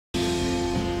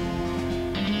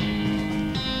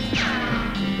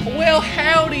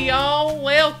Howdy, y'all!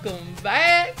 Welcome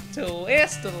back to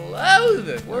West of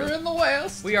Loathing. We're in the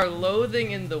West. We are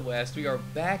loathing in the West. We are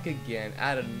back again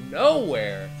out of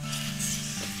nowhere.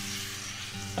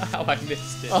 How I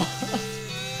missed it.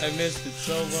 I missed it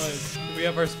so much. We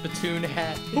have our spittoon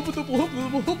hat.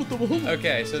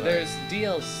 Okay, so there's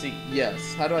DLC.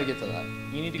 Yes. How do I get to that?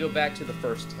 You need to go back to the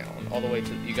first town, all the way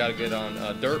to. You gotta get on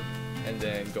Derp, and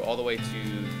then go all the way to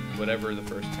whatever the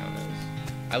first town is.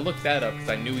 I looked that up because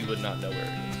I knew we would not know where it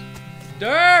is.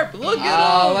 Derp! Look at him!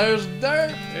 Oh, there's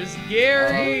Derp! There's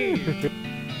Gary!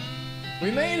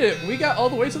 We made it! We got all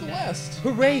the way to the west!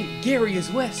 Hooray! Gary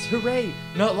is west! Hooray!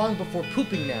 Not long before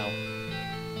pooping now.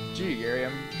 Gee, Gary,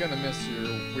 I'm gonna miss your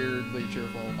weirdly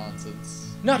cheerful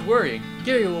nonsense. Not worrying.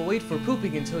 Gary will wait for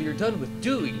pooping until you're done with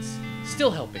doings.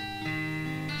 Still helping.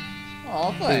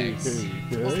 Aw, thanks.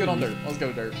 Let's get on Derp. Let's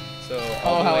go Derp. So,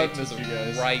 how I to missed the you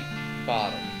guys. right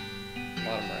bottom.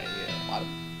 Bottom right, yeah. Bottom.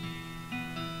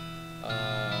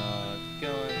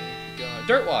 Going.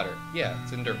 Dirt water. Yeah,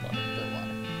 it's in dirt water. Dirt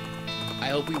water. I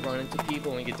hope we run into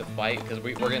people when we get to fight, because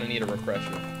we're gonna need a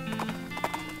refresher.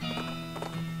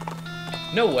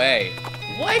 No way.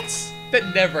 What?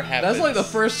 That never happens. That's like the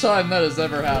first time that has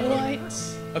ever happened.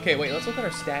 What? Okay, wait, let's look at our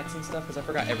stats and stuff, because I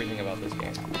forgot everything about this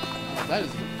game. That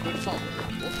is good song.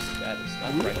 Whoops, that is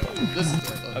not right. This is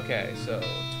right. Okay, so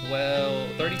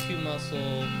 32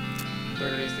 muscle,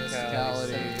 30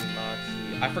 physicality, 17 moxie.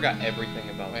 I forgot everything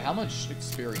about. Wait, how much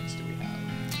experience do we have?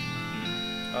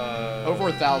 Over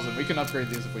 1,000. We can upgrade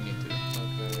these if we need to.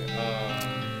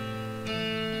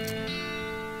 Okay.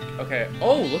 Okay.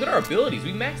 Oh, look at our abilities.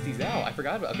 We maxed these out. I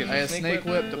forgot about. Okay. I have Snake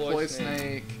Whip, Deploy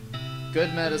Snake,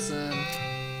 Good Medicine,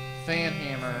 Fan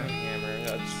Hammer,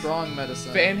 Strong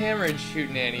Medicine. Fan Hammer and Shoot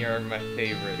Nanny are my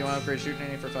favorites. You want to upgrade Shoot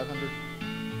Nanny for 500?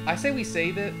 I say we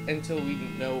save it until we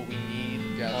know what we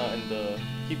need. Gotcha. And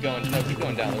keep going. No, keep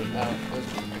going down.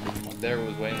 There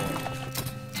was way more.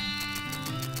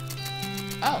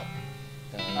 Oh.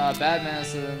 Bad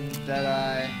Medicine,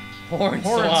 Deadeye,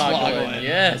 Hornswoggle.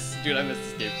 Yes, dude, I missed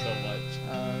this game so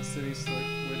much. City Slick,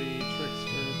 Witty,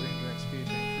 Trickster, bring your XP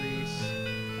to increase.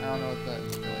 I don't know what that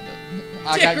really does.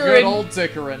 I got good old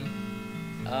Tickering.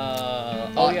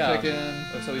 Oh yeah. Picking.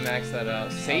 Oh, so we maxed that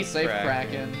out. Safe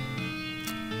Kraken.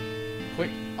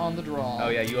 Quick on the draw. Oh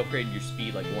yeah, you upgraded your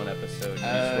speed like one episode.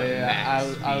 Yeah,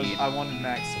 I wanted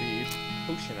max speed.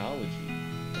 Potionology.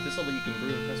 At this level, you can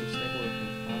brew impressive snake oil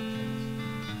concoctions.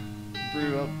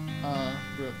 Brew up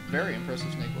very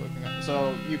impressive snake oil concoctions.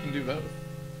 So you can do both.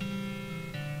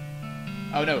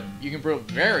 Oh no, you can brew up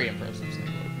very impressive snake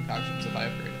oil concoctions if I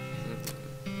upgrade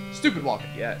it. Stupid walker.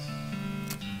 Yes.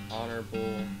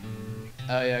 Honorable.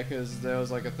 Oh yeah, because there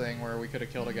was like a thing where we could have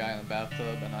killed a guy in the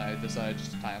bathtub, and I decided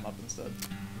just to tie him up instead.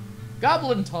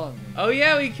 Goblin tongue. Oh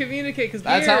yeah, we communicate because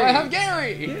that's how I have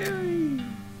Gary. Gary.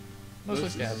 Mostly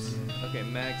scabs. Okay,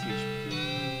 max HP.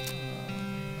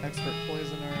 Expert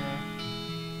poisoner.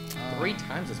 3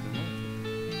 times as much.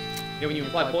 Yeah, when you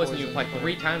apply poison, you apply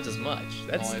 3 times as much.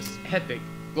 That's nice. epic.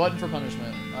 Glutton for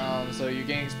punishment. So you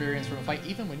gain experience from a fight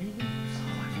even when you lose. Oh,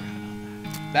 I forgot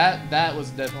about that. That was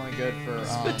definitely good for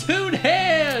Spittoon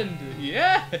hand.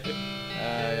 Yeah.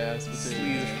 Yeah, spittoon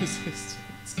hand. Resistance.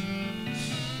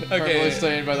 Okay.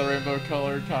 Stained by the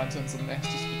rainbow-colored contents of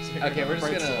nasty spittoon. Okay, we're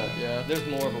just gonna. Yeah. There's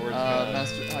more, but we're just gonna.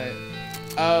 Master height.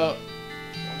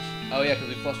 Oh yeah, because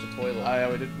we flushed the toilet. Oh yeah,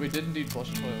 we did indeed flush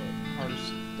the toilet. Hardest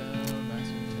stone,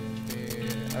 maximum 10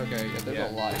 HP. Okay, yeah,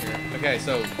 there's a lot here. Okay,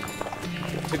 so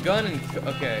to gun and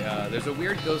there's a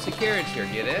weird ghostly carriage here.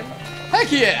 Get in?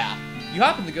 Heck yeah! You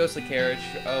hop in the ghostly carriage,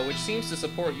 which seems to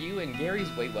support you and Gary's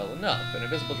weight well enough. An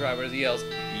invisible driver yells,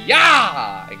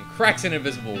 "Yah!" and cracks an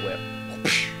invisible whip.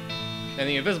 And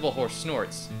the invisible horse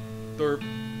snorts.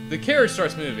 The carriage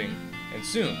starts moving, and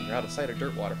soon you're out of sight of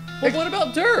dirt water. But what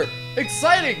about Derp?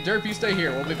 Exciting! Derp, you stay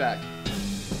here. We'll be back.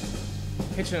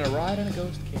 Hitching a ride in a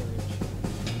ghost carriage.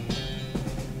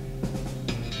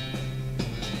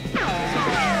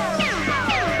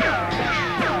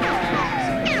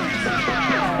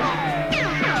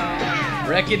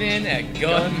 Reckonin at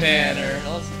Gun Manor.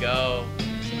 Let's go.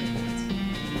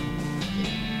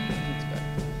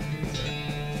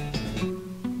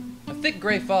 A thick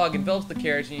gray fog envelops the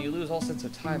carriage and you lose all sense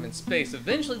of time and space.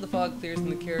 Eventually the fog clears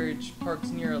and the carriage parks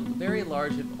near a very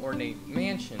large and ornate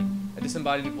mansion. A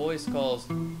disembodied voice calls,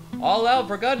 "All out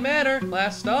for Gun Manor!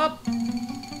 Last stop!"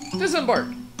 Disembark!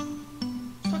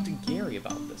 Let's talk to Gary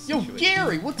about this Yo, situation.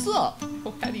 Gary, what's up?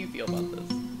 How do you feel about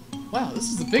this? Wow, this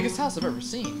is the biggest house I've ever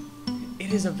seen.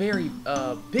 It is a very,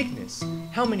 bigness.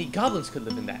 How many goblins could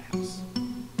live in that house?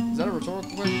 Is that a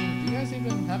rhetorical question? Do you guys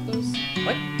even have those?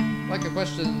 What? Like a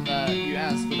question that you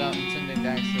ask without intending to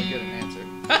actually get an answer.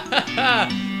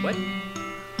 What? What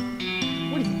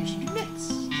do you think we should do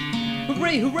next?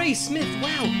 Hooray, hooray, Smith!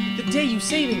 Wow, the day you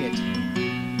saving it.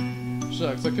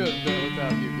 Shucks, I couldn't have done it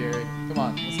without you, Gary. Come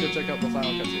on, let's go check out the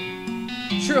final cutscene.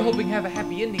 Sure hoping to have a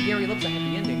happy ending. Gary loves a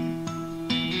happy ending.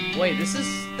 Wait, that's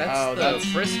the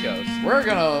Frisco's. We're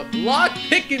gonna Lock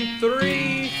picking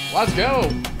 3. let's go.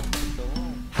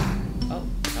 Oh,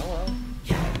 hello.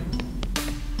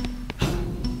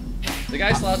 The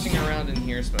guy slouching around in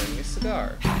here smoking a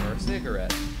cigar or a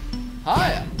cigarette.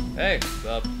 Hi. Hey, what's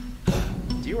up?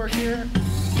 Do you work here?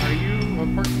 Are you a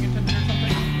parking attendant or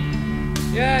something?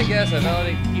 Yeah, I guess I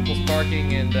validate people's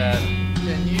parking and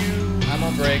Can you? I'm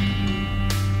on break.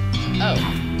 Oh.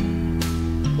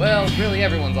 Well, really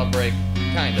everyone's on break.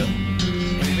 Kind of. What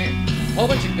do you mean? A whole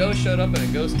bunch of ghosts showed up in a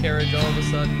ghost carriage all of a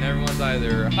sudden. Everyone's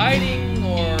either hiding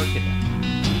or kidnapped.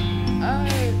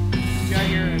 I got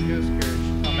here in a ghost carriage.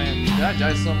 Oh man, did I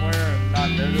die somewhere and not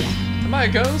notice? Am I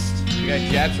a ghost? The guy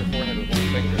jabs her forehead with one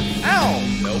finger. Ow!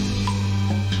 Nope.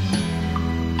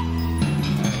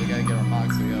 Alright, we gotta get our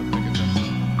moxie up. Make it sense.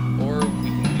 Or we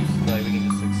can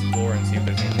just explore and see if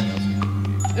there's anything else we can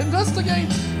do.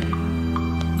 Investigate!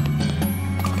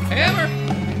 Hammer!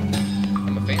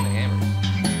 I'm a fan of hammers.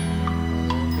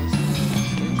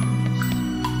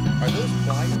 Are those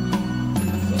flyers?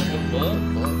 The book?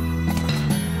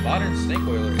 Modern snake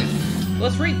oiler is.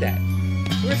 Let's read that.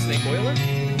 We're a snake oiler. We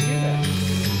can do that.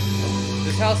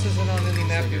 This house isn't on any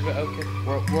map here, but okay.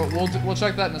 We'll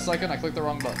check that in a second. I clicked the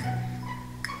wrong button.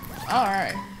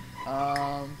 Alright.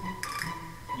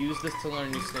 Use this to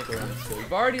learn new snake oiling skills.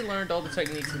 You've already learned all the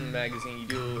techniques in the magazine. You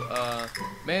do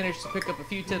manage to pick up a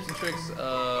few tips and tricks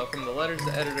from the letters to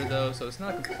the editor, though, so it's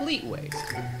not a complete waste.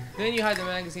 Then you hide the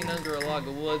magazine under a log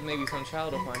of wood. Maybe some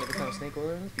child will find it, become a snake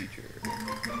oiler in the future.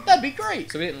 That'd be great!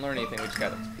 So we didn't learn anything. We just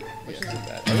got up to speed, which isn't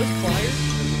bad. Are those pliers?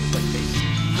 Those like basic.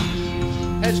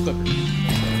 Edge clippers.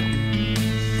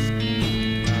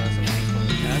 Some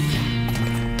pad.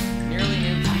 Nearly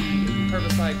empty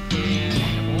herbicide can.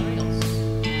 And what else?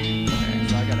 Okay,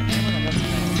 so I got a hammer and that's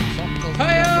something.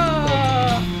 Hiya!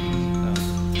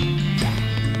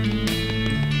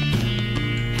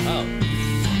 Oh.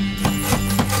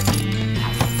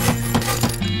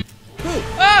 Ooh,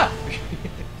 ah!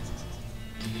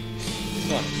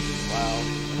 Fun. Wow.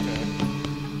 Okay.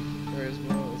 There's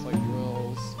drills like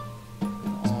drills.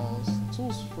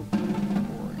 Tools for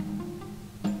boring.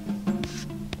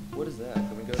 What is that?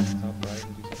 Can we go to the top right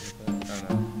and do something with that? I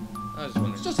don't know. I was just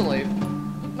wondering. It's just a lathe.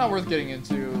 Not worth getting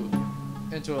into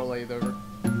a lathe over.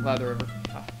 Lather over.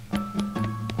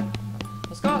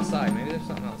 Let's go outside. Maybe there's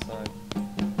something outside.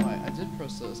 Wait, I did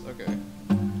press this. Okay.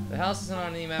 The house isn't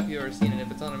on any map you've ever seen, and if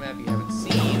it's on a map you haven't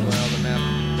seen, well, the map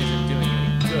isn't doing you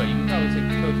any good. You can probably take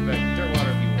the coach back to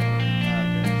Dirtwater if you want.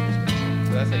 Okay, interesting.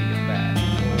 So that's how you get back.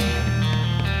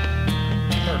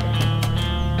 Perfect.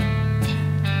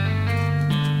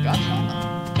 Gotcha.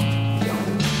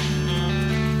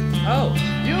 Oh,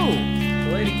 You!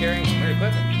 the lady carrying some weird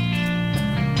equipment.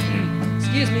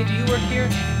 Excuse me, do you work here?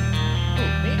 Oh,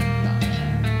 me? No.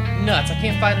 Nuts, I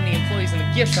can't find any employees in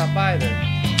the gift shop either.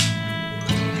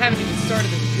 Haven't even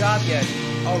started the job yet.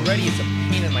 Already it's a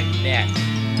pain in my neck.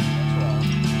 What's wrong?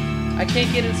 I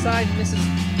can't get inside, Mrs.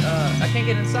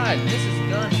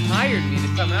 Gunn hired me to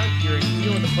come out here and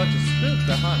deal with a bunch of spooks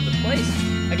that haunt the place.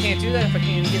 I can't do that if I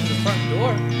can't even get in the front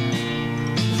door.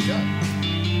 What's gun?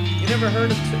 You never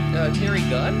heard of Terry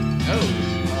Gunn?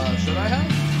 Oh, should I have?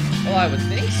 Well, I would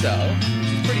think so.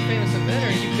 She's a pretty famous inventor,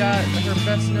 and you've got her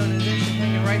best known invention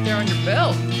hanging right there on your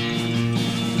belt.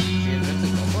 She invented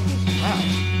motherfuckers? Wow.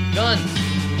 Guns.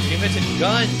 She invented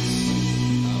guns.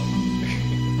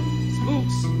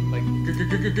 Spooks?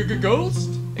 Like ghost?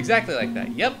 Exactly like that.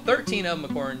 Yep, 13 of them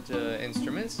according to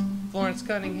instruments. Florence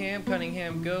Cunningham,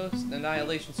 Cunningham Ghost,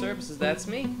 Annihilation Services, that's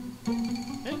me.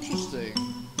 Interesting.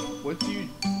 What do you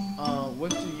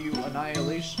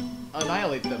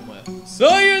annihilate them with?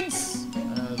 Science! I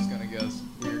was gonna guess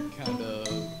weird kind of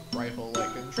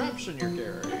rifle-like contraption you're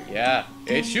carrying. Yeah,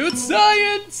 it shoots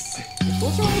science!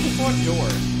 What's wrong with the front door?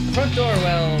 The front door,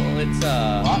 well, it's,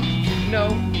 Locked?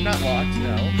 no, not locked,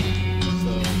 no.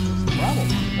 So, what's the problem?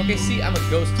 Okay, see, I'm a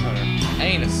ghost hunter. I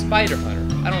ain't a spider hunter.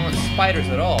 I don't hunt spiders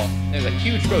at all. There's a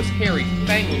huge, gross, hairy,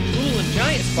 fangled, drooling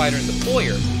giant spider in the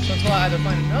foyer. So until I either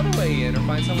find another way in or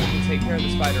find someone who can take care of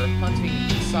the spider hunting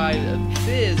inside of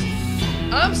this,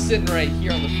 I'm sitting right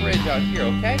here on the fridge out here,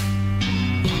 okay?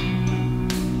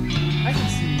 I can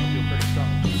see you feel pretty strong.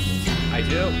 I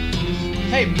do.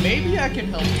 Hey, maybe I can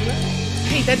help you out.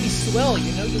 Hey, that'd be swell.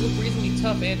 You know, you look reasonably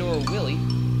tough and/or willy.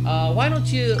 Why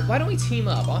don't we team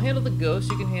up? I'll handle the ghosts.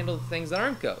 You can handle the things that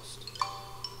aren't ghosts.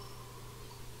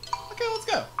 Okay, let's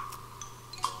go.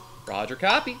 Roger,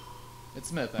 copy. It's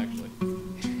Smith, actually.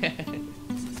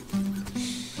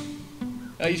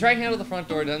 You try to handle the front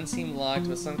door, doesn't seem locked,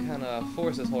 but some kind of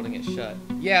force is holding it shut.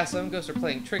 Yeah, some ghosts are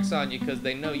playing tricks on you because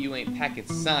they know you ain't packing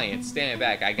science. Stand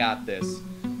back, I got this.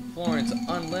 Florence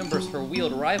unlimbers her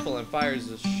wheeled rifle and fires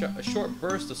a short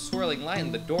burst of swirling light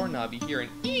in the doorknob. You hear an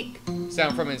eek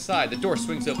sound from inside. The door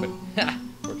swings open. Ha!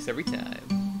 Works every time.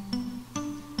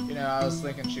 You know, I was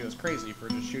thinking she was crazy for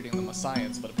just shooting them with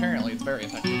science, but apparently it's very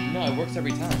effective. No, it works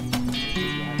every time.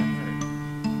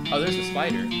 Oh, there's the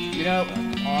spider. You know,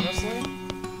 honestly,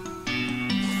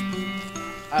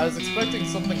 I was expecting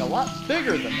something a lot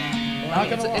bigger than that. Not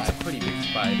gonna lie. It's a pretty big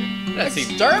spider. That's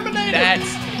Exterminator!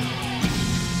 That's...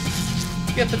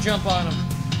 Get the jump on him.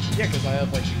 Yeah, because I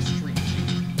have, like, extreme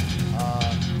speed.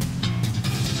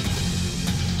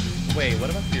 Wait, what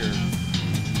about your...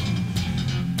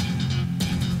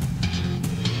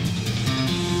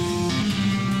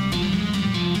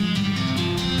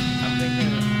 I'm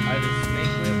thinking either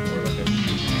snake whip or like a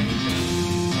shoot anything.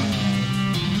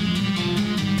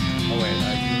 Oh wait,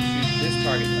 you can shoot this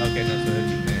target. Okay, no, so if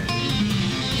you can.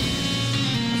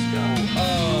 Let's go.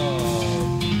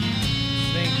 Oh,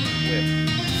 snake whip.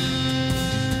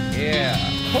 Yeah.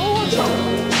 Pull it up!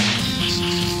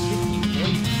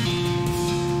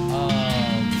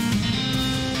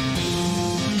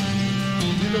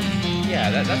 Yeah,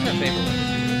 that's our favorite one.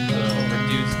 To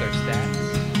reduce their stats.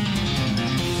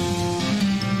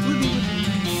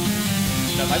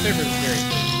 No, my favorite is very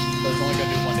good. But it's only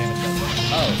gonna do 1 damage.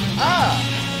 Oh. Ah!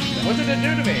 What did it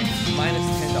do to me?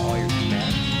 Minus 10 to all your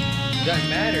stats. Doesn't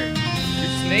matter. Your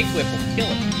snake whip will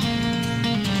kill it.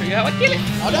 Show you how I kill it.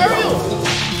 How dare you!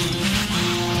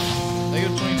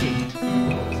 Negative 22.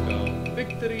 Let's go.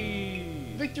 Victory!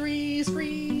 Victory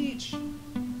screech!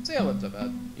 See how it's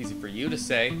bad. Easy for you to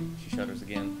say. She shudders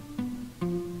again.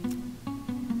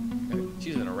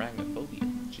 She's an arachnophobia.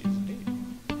 She is indeed.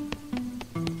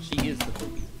 She is the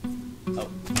phobia. Oh,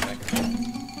 back.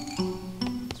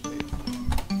 Sweet.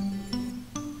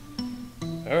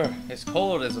 It's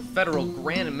cold as a federal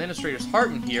grand administrator's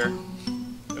heart in here.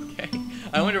 Okay.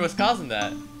 I wonder what's causing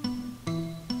that.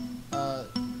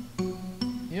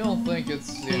 You don't think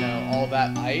it's, you know, all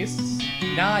that ice?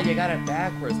 Nah, you got it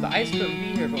backwards. The ice couldn't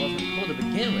be here if it wasn't cold to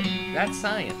begin with. That's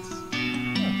science.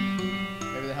 Huh.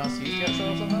 Maybe the house he's got shut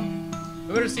off somehow?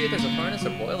 We better see if there's a furnace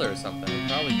or boiler or something. It'd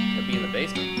probably be in the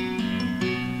basement.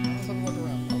 Let's have a look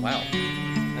around. Oh, wow.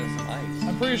 That is some ice.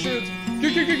 I'm pretty sure it's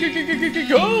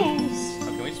ghosts! Oh,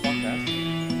 can we just walk past?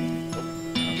 Oh,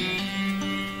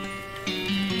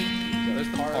 yeah, there's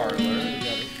the parlor.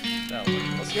 That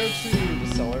one. Let's go to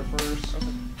the cellar first.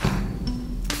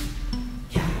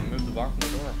 Okay. Move the bar from the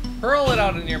door. Hurl it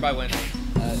out a nearby window.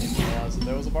 I didn't realize that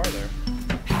there was a bar there.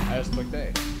 I just clicked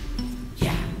A.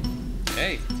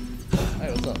 Hey.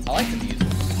 Hey, what's up? I like the music.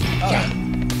 Oh.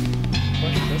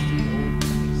 Bunch of dusty old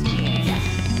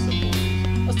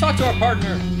Let's talk to our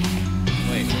partner.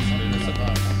 Wait, let's do this symbols.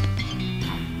 up.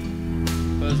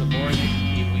 Those are boring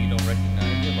people you don't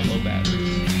recognize. You have a low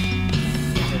battery.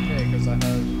 It's okay, because I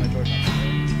have my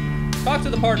Joy-Con. Talk to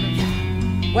the partner.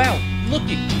 Wow,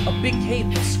 looky! A big cape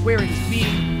that's square in his beak.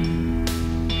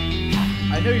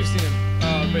 I know you've seen him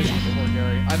basically before,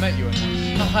 Gary. I met you in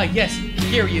one. Haha, yes,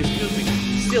 here he is moving.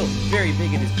 Still very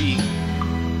big in his beak.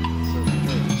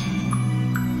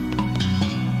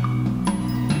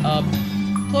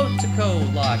 Clotico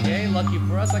lock, eh? Lucky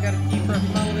for us, I got a key for every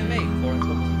model they make. Florence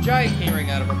pulls a giant key ring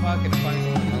out of her pocket and finds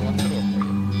one and unlocks the door for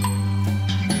you.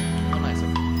 Oh, nice.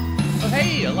 Oh,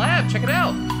 hey, a lab, check it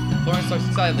out. Florence starts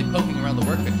excitedly poking around the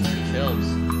workbenches and shelves.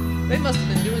 They must have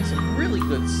been doing some really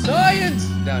good science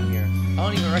down here. I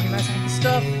don't even recognize half the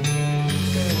stuff.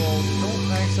 Okay, well,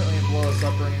 don't accidentally blow us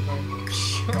up or anything.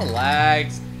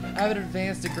 Relax. I have an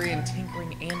advanced degree in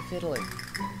tinkering and fiddling.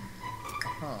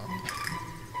 Huh.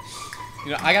 You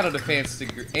know, I got an advanced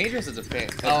degree. Andrew has an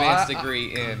advanced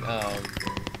degree in, I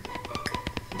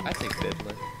think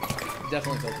fiddling.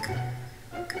 Definitely filter.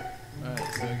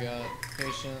 Alright, so we got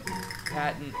patient,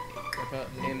 Patent,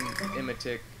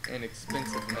 imitic, and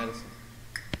expensive medicine.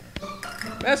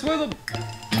 Mess with him!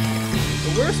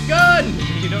 The worst gun!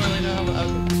 You don't really know how to...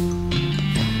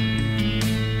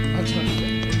 I'm trying to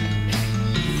think.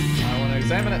 I want to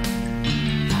examine it.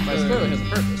 But it clearly has a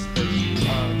purpose, but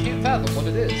can't fathom what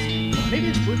it is. Maybe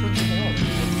it's blueprints of the world.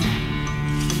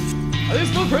 Are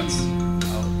these blueprints?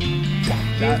 Oh.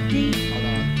 That, 50? hold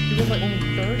on. He was like only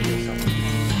 30 or something.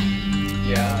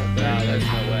 Yeah, No, there's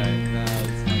no way. No,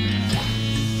 it's not gonna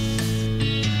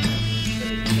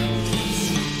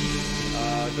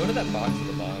happen. Go to that box at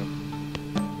the bottom.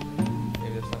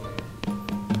 Maybe there's something.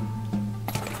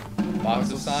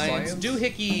 Box of science.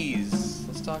 Doohickeys!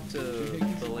 Let's let's talk to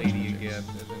the lady again,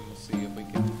 and then we'll see if we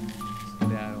can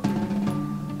skedaddle.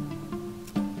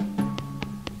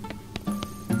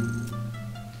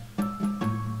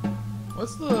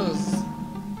 What's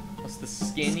the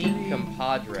Skinny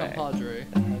compadre? compadre?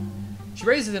 She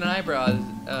raises an eyebrow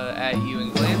at you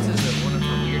and glances at one of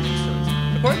her weird instruments.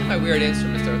 According to my weird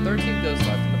instruments, there are 13 ghosts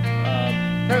left in the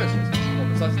premises. Well,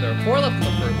 precisely, there are 4 left on the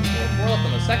first floor, 4 left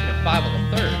on the second, and 5 on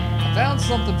the third. I found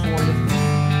something for you.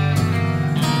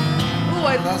 Oh,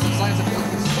 I Found some scientific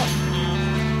stuff.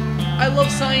 I love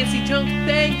sciencey junk.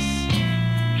 Thanks.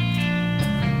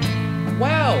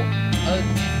 Wow, a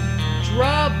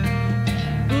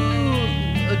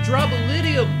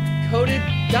drobolidium coated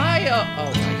dia. Oh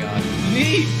my god.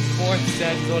 Neat. Florence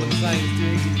said she's one of the science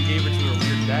students. He gave her to her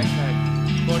weird backpack.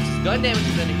 Florence's gun damage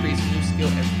has then increased new skill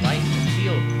and light in the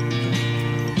field.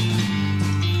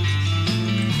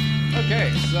 Okay,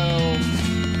 so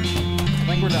I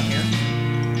think we're done here.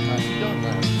 Keep going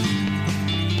left.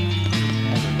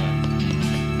 Other left.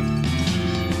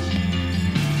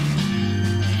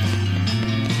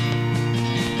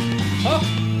 Oh!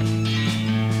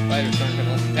 Spiders aren't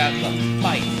gonna let the cats up.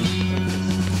 Fight!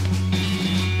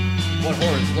 What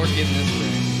horrors lurk in this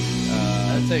thing?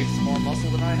 That takes more muscle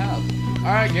than I have.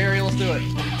 Alright, Gary, let's do it.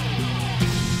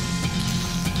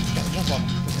 Jump on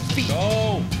his feet.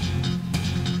 Go!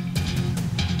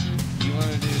 You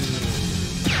wanna do...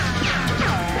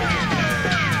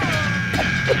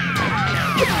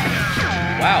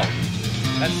 Wow!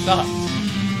 That sucked.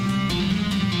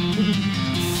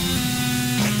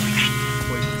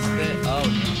 Wait, oh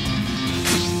no.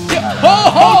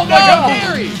 Oh, my god!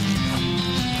 Gary!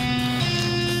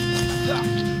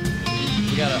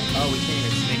 We gotta... Oh, we can't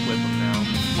even snake whip him now.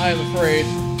 I am afraid.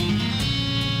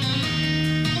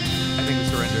 I think we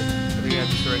surrender. I think we have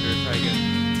to surrender and try again.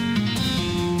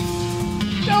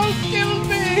 Don't kill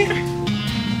me!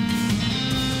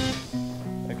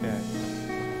 Okay.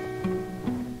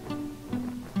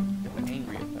 An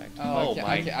angry effect. Oh,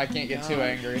 I can't get too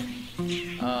angry.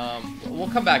 We'll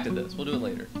come back to this. We'll do it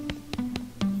later.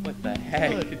 What the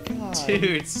heck? Good God.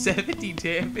 Dude, 70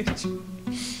 damage.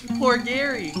 Poor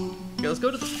Gary. Okay, let's go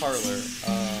to the parlor.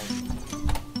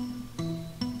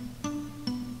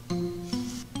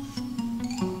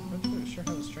 I'm not really sure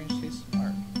how the strange taste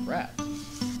are. Rat.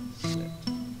 Shit.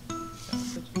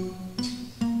 Let's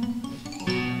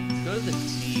go to the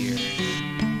tier.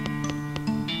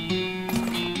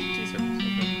 Cheese service.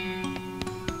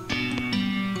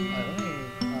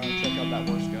 Let me check out that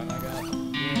worst gun I got.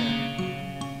 Yeah.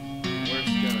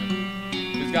 Worst gun.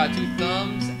 Who's got 2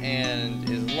 thumbs and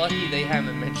is lucky they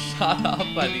haven't been shot off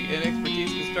by the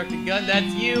inexpertise constructed gun?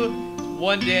 That's you!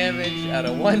 1 damage out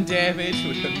of 1 damage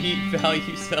with a meat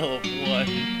value cell of 1.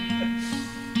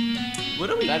 What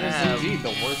do we have? That is indeed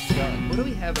the worst gun. What do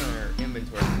we have in our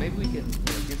inventory? Maybe we can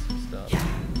get some stuff.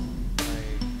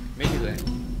 Like, maybe that.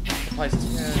 Applies 10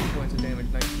 points of damage,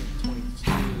 19 to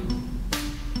 22.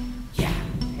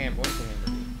 What's the hammer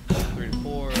do? 3 to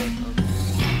 4. Okay.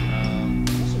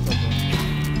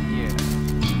 Yeah.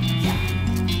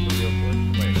 The real force.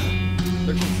 Wait.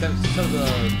 13, 17. So the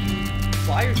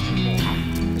flyers do more.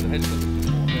 The head clippers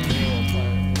do more.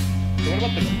 So what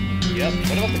about the... Yep.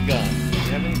 What about the gun? Do you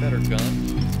have any better gun?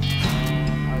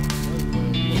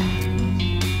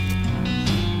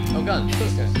 Oh, gun.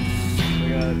 Okay. We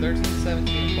got 13 to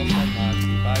 17 plus 1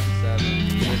 moxie, 5 to 7,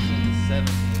 13 to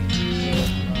 17,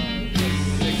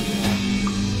 6 moxie,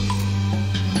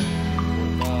 4,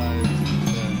 5,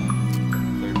 7,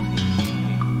 13,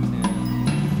 8,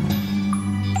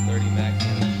 10, 30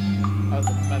 maximum. How's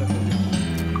the medical gun?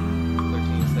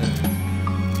 13 to 17.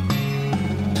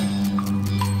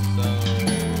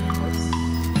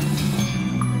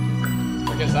 I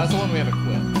guess that's the one we have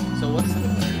equipped. So what's the...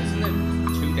 Isn't it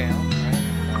 2 down, right?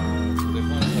 There's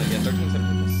one that's like, yeah, 13,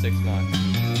 17 plus 6 moxie.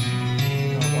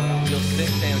 Deal 6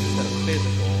 damage instead of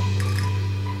physical.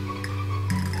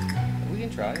 We can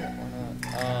try it, why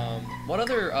not? What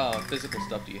other physical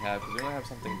stuff do you have? Because we don't have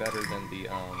something better than the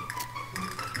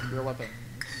Your weapon.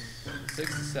 6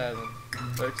 to 7,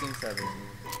 13, 17,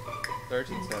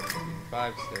 13, 17,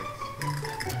 5, 6,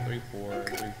 3, 4,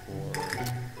 3, 4.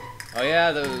 Oh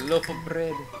yeah, the loaf of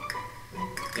bread.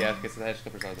 Yeah, because the hedge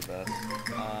clippers are the best.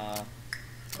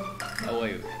 Oh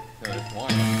wait, no, there's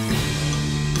one.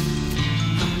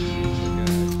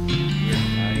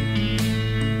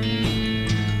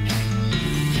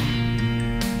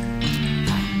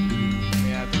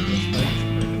 Yeah, I think this is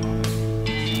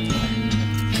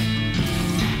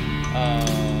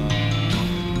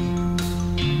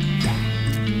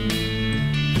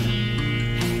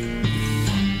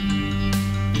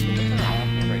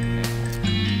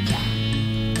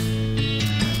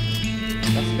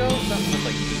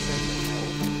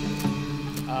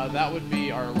that would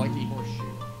be our lucky horseshoe.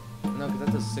 No, because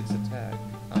that's a 6 attack.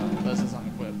 This is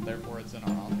unequipped, therefore it's in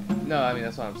our offhand. No, I mean,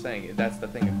 that's what I'm saying. That's the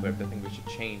thing equipped. I think we should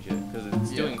change it, because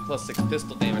it's doing plus 6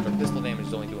 pistol damage, or pistol damage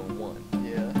is only doing 1.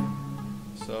 Yeah.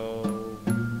 So...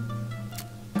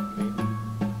 maybe?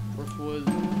 Driftwood.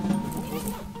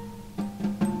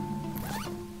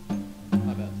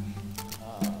 My bad.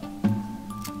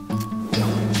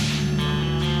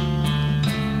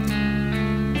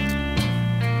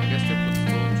 I guess Driftwood's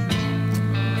still true.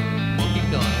 We'll keep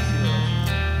going. Let's see what else.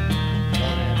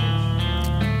 Spell damage.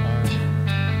 Armor.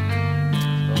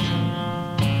 Spell damage.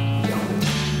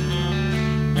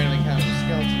 Random encounter with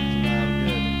skeletons. Not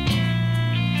good.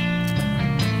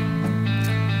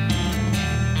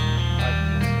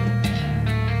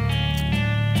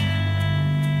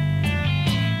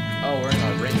 Oh, we're in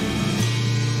our range.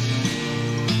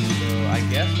 So I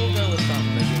guess we'll go with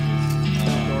something that gives us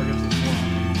Door gives us 4.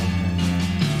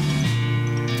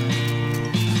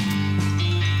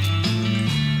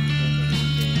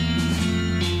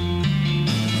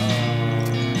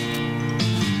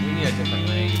 We need a different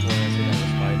range for us than the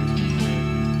spiders.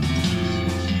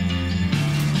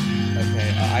 Okay,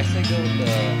 I say go with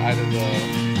either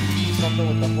something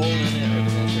with the hole in it or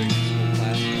the military school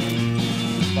class.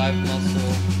 5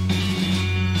 muscle.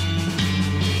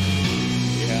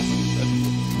 Yeah, that's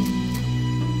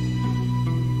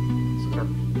our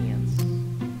pants.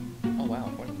 Oh wow,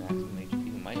 40 maximum HP.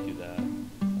 We might do that.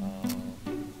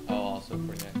 Oh, also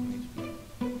 40 maximum HP.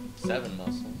 7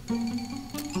 muscle.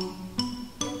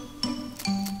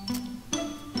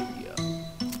 Yeah.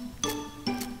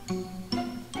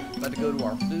 About to go to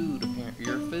our food, apparently.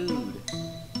 Your food.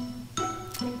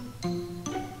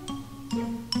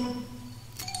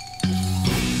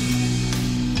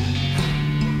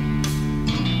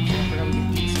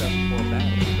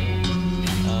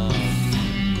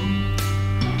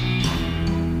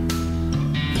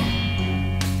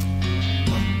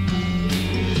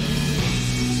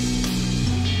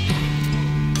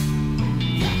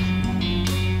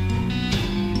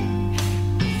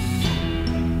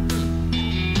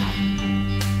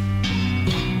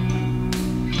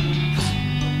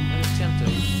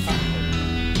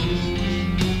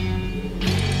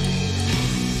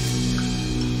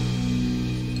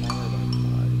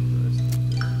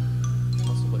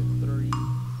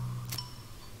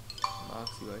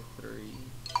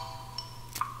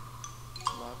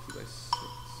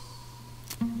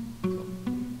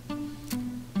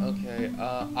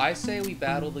 I say we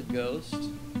battle the ghost,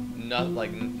 not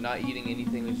eating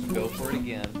anything, we just go for it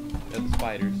again, at the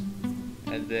spiders,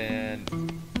 and then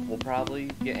we'll probably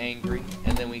get angry,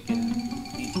 and then we can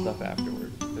eat stuff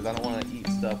afterwards, because I don't want to eat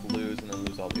stuff, lose, and then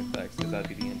lose all the effects, because that'd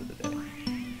be the end of the day.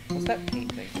 What's that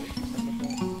paint thing?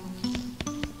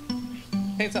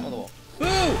 Paint something on the wall.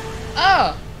 Boo!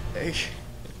 Ah! Okay,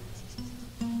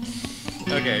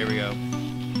 here we go.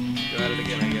 Go at it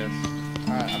again, I guess.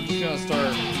 Alright, I'm just gonna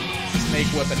start snake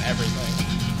whipping everything.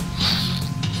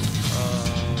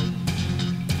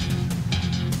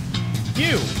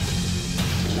 You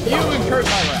incurred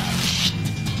my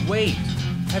wrath. Wait!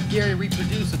 Have Gary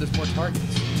reproduce so there's more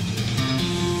targets.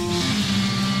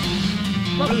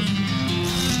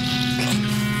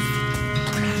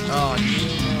 Oh,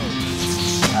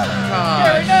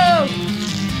 Gary, no!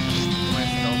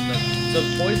 So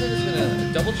poison is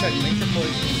gonna double check, make sure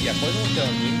poison. Yeah, poison will kill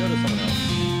him. We can go to someone else.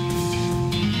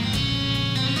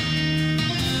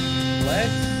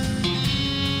 Let's.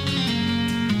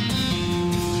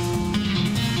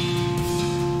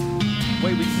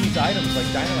 Wait, we can use items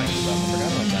like dynamite and stuff. I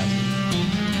forgot about that.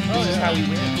 This is how we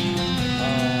win.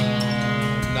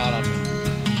 Not on me.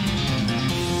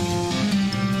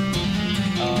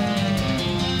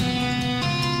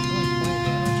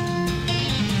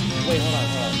 Wait, hold on.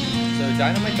 So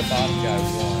dynamite the bottom guy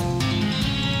won.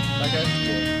 That guy's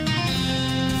cool.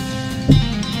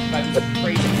 If I do some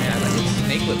crazy math, I think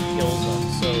Snake Whip kills him.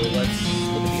 So let's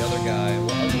look at the other guy.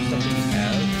 What other stuff do we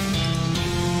have?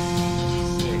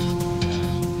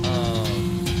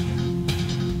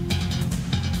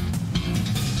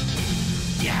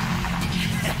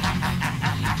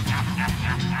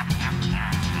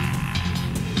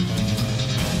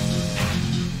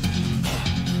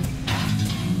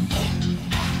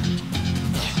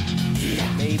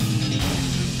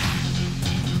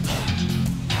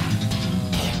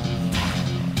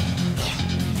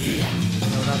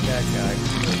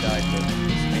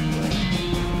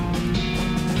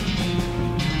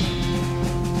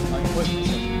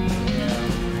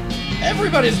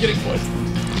 Everybody's getting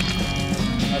poisoned.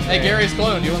 Okay. Hey, Gary's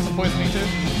clone, do you want some poisoning too?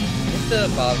 What's the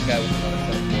Bob guy with another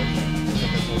set of poison?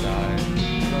 This will die.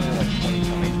 He's only like 20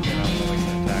 some HP and I don't know if I can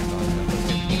attack on him.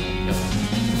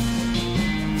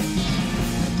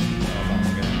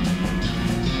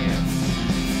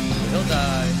 he'll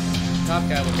die. Top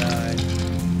guy will die.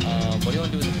 What do you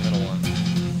want to do with the middle one?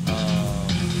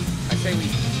 I say we do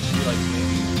like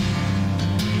maybe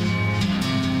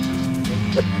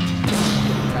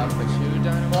have the 2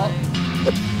 dynamite.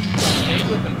 Snake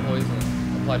whip and poison.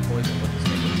 Apply poison with the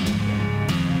snake whip.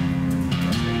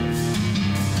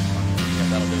 Yeah,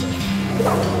 that'll do it.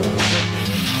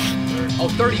 Oh,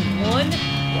 31?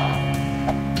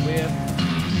 Whip.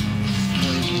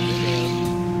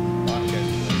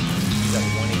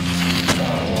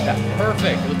 That's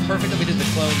perfect. It was perfect that we did the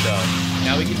clone though.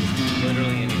 Now we can just do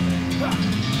literally anything.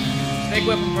 Snake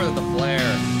weapon for the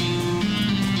flare.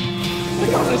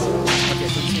 Look at this. Okay,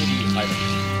 so it's gonna be items.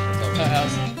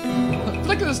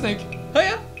 Look at the snake. Oh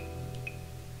yeah.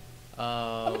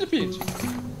 I'm in the peach.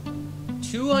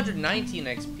 219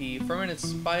 XP, fermented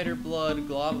spider blood,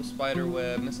 glob of spider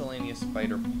web, miscellaneous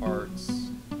spider parts.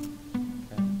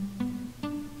 Okay.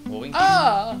 Well, we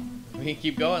can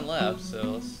keep going left, so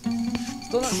let's...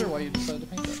 Still not sure why you decided to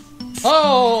paint that.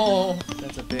 Oh!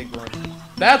 That's a big one.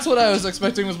 That's what I was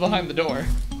expecting was behind the door.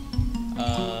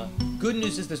 Good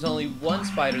news is there's only 1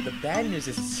 spider. The bad news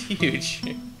is it's huge.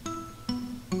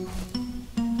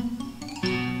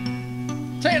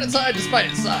 Tan inside despite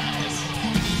its size.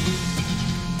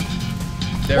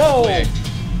 They're Whoa! quick.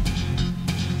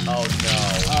 Oh no.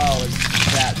 Oh, it's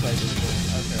that size of the door.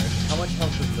 Okay. How much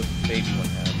health does the baby one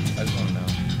have? I just want to know.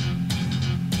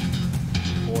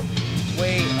 4.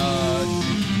 Wait,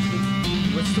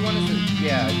 which one is it?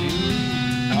 Yeah,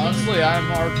 dude. Honestly, I'm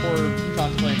hardcore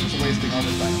contemplating just wasting all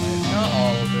this dynamite. Not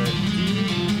all of it.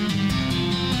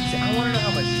 See, I want to know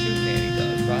how much shooting Annie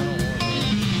does, but I don't want to.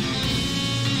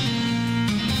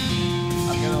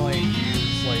 I'm gonna like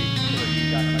use like 3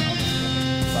 dynamite on this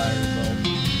fire as well.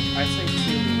 I say 2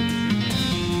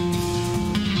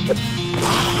 with the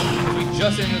shooting. We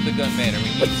just entered the gun manor. We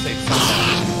need to save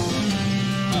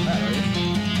something. Not bad, are you?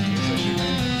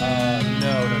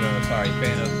 No, sorry,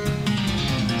 Bana.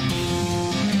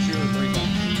 Make sure 3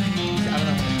 times. I don't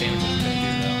know how much damage it's gonna do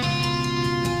though.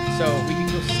 So we can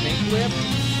go snake whip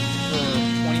for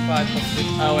 25 plus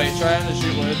 50. Oh wait, trying to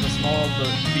shoot with the smaller the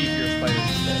beefier spiders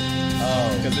instead.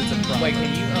 Oh, because it's in front. Wait, can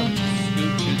you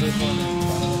scoot to this one in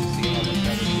front of them to see how much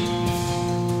damage it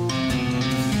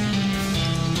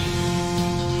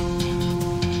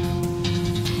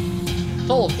do?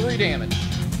 Total 3 damage.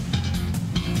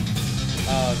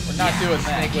 We're not doing that.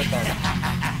 Snake whip on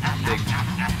big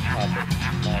puppet.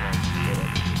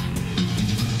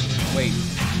 Wait,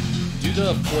 do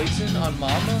the poison on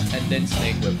Mama and then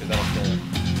snake whip because that'll kill him.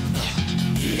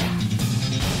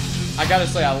 I gotta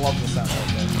say, I love the sound of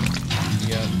that.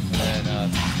 Yep, and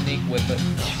then snake whip it.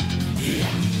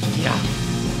 Yeah.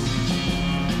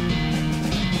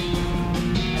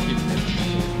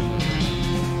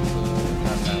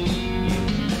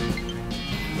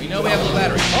 We know we have a little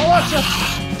battery. Oh, watch out!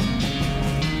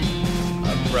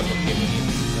 Replicate we need.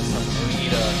 That's something. We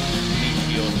need a meat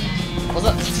shield. What's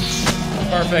up?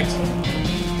 Perfect.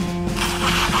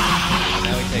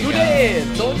 Now we take You out. did,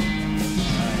 son!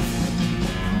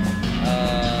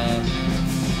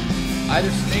 Either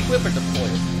snake whip or deploy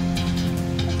it.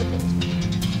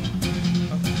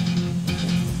 Okay.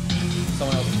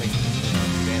 Someone else is taking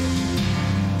damage.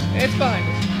 It's fine.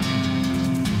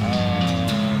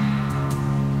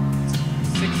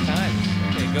 6 times.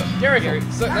 Okay, go. Gary,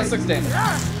 that's 6 damage. I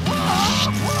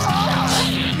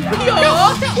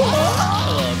love it.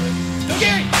 Go,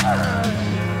 Gary!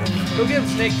 Go get him,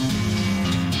 Snake.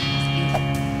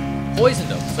 Poison,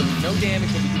 though, so no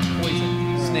damage when you do poison.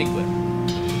 Snake whip.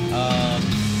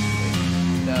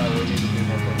 No, we need to do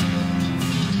more poison.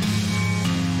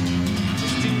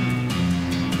 Just do...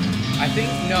 I think,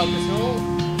 no, because he'll...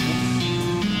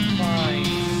 Fine.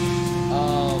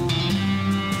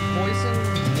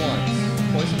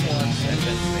 Poison once, and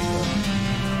then snake whip.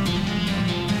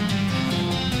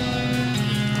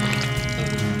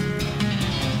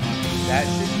 That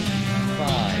should be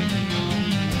fine.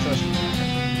 Trust me.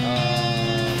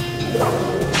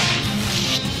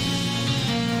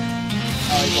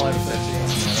 Oh, he's alive at 15. Yeah,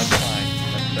 that's fine.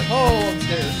 That's Oh,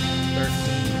 upstairs.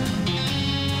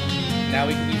 13. Now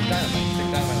we can use dynamite. Stick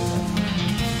dynamite with him.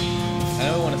 I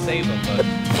know we want to save him, but...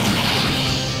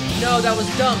 No, that was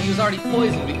dumb. He was already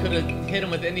poisoned. We could have hit him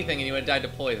with anything and he would have died to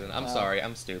poison. I'm sorry.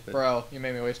 I'm stupid. Bro, you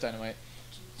made me waste dynamite.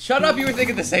 Shut up. You were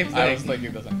thinking the same thing. I was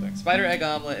thinking the same thing. Spider egg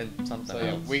omelet and something So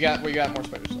yeah, else. we got more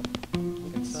spider stuff.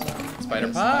 It's,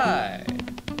 spider pie.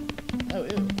 Oh,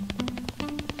 ew.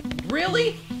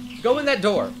 Really? Go in that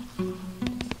door.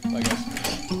 I guess.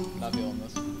 Not feeling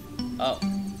this. Oh.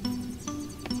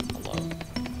 Hello.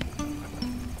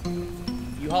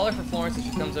 You holler for Florence and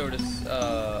she comes over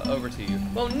to you.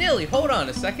 Well, Nilly, hold on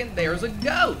a second. There's a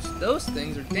ghost. Those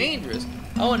things are dangerous.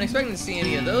 I wasn't expecting to see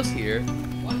any of those here.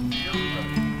 What? You're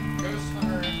a ghost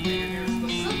hunter, and you're here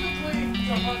specifically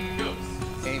to hunt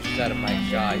ghosts. Angel's out of Mike's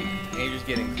shot. Angel's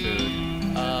getting food.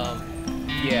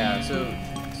 Yeah, so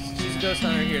she's a ghost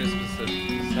hunter here to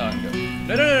specifically hunt ghosts.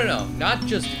 No. Not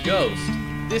just ghost.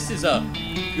 This is a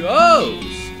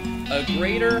ghost. A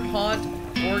greater haunt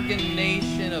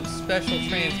organization of special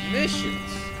transmissions.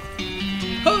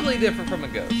 Totally different from a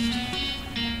ghost.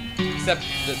 Except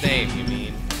the name, you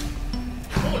mean.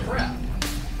 Holy crap.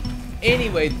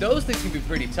 Anyway, those things can be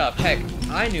pretty tough. Heck,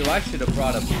 I knew I should have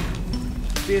brought a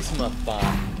bismuth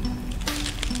bomb.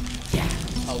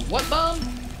 A what bomb?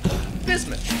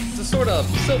 Bismuth. It's a sort of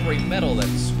silvery metal that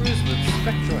screws with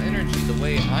spectral energy the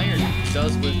way iron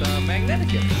does with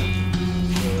magnetic energy.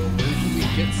 So where do we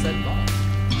get said bomb?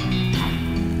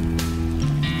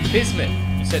 Bismuth.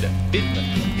 You said bismuth.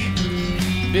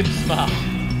 Bismuth.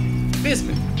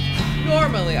 Bismuth.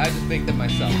 Normally, I just make them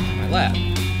myself in my lab.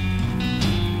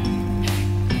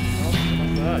 Oh my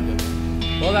god.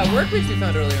 Well, that workbench we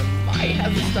found earlier might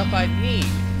have the stuff I need.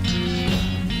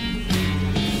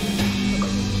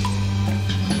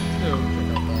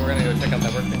 We're gonna go check out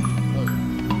that workbench.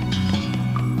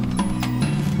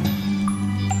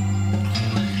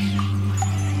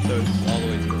 So it's all the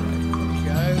way to the right.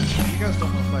 You guys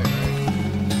don't want to fight,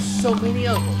 right? So many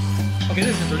of them. Okay,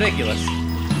 this is ridiculous. I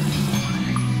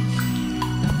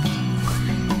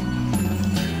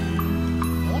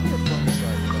wonder if one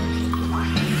side would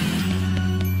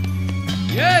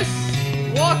Yes!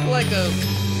 Walk like a...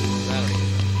 I don't even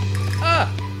know. Ah!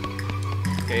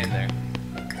 Okay, in there.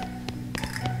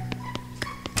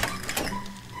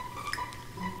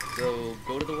 So,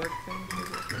 go to the workbench.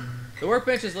 The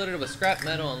workbench is littered with scrap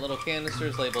metal and little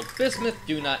canisters labeled Bismuth,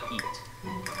 do not eat.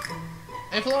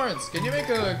 Hey Florence, can you make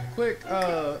a quick,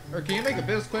 or can you make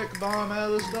a quick bomb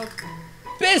out of this stuff?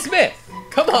 Bismuth!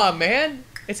 Come on, man!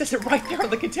 It says it right there on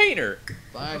the container.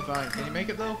 Fine. Can you make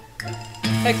it though?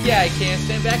 Heck yeah, I can.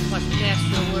 Stand back and watch the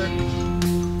master work.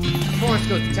 Florence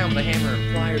goes to town with a hammer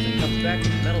and pliers and comes back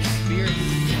with a metal spear,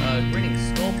 grinning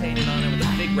skull painted on it with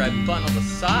a big red button on the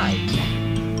side.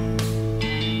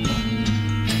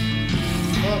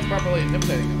 Well, it's properly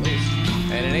intimidating at least.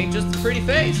 And it ain't just a pretty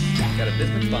face. Got a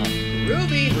bismuth bomb.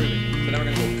 Ruby! So now we're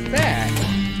gonna go back.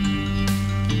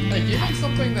 Hey, can you make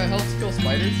something that helps kill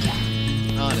spiders?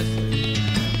 Honestly.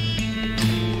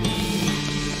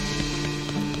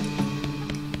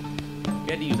 You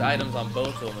had to use items on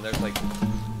both of them, and there's like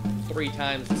 3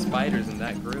 times the spiders in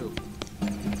that group.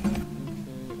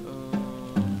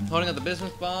 Holding up the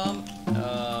bismuth bomb.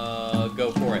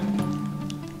 Go for it.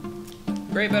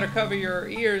 Great, better cover your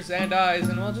ears and eyes,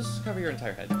 and well, just cover your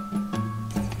entire head.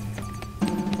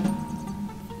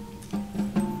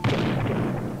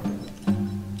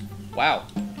 Wow.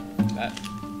 That.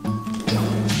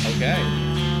 Okay.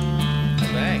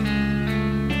 Bang.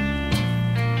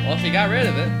 Well, she got rid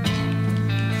of it.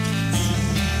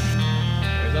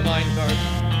 There's a mine card.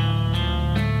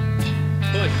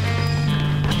 Push.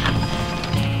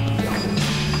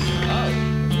 Oh, a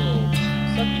little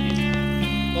sucky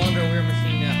dude. Go under a weird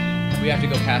machine now. We have to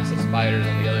go past the spiders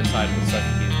on the other side of the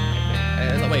sucky dude,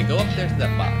 I think. Wait, go up there to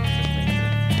that box. Just make sure.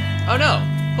 Oh no!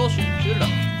 Cool shoot. Shoot it up.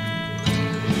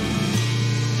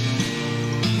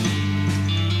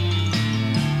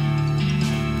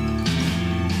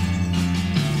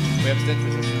 We have stench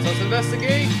resistance. Let's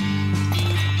investigate!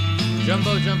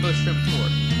 Jumbo Shrimp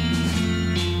Fork.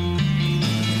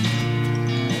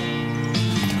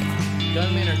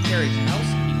 Gunman or carriage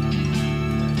housekeeper.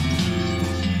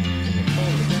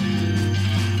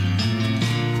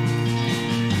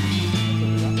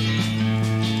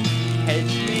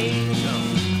 Hedge maid? No.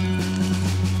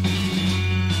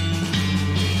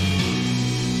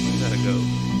 Where's that a go?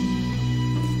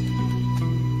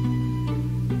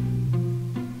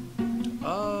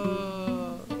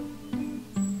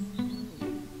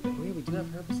 We do have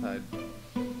herbicide.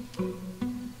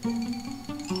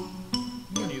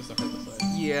 I'm gonna use the herbicide.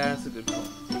 Yeah, that's a good call.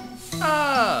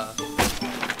 Ah!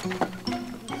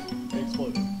 It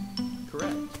exploded.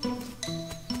 Correct.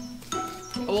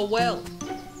 Oh, well.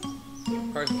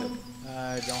 Car's took. I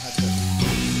don't have to.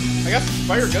 I got some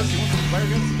spider guts. You want some spider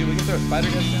guts? Dude, we can throw spider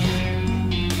guts down there.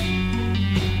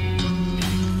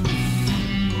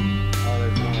 Oh,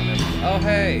 there's one on everything. Oh,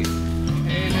 hey.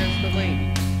 Hey, there's the lady.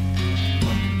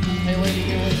 Hey lady.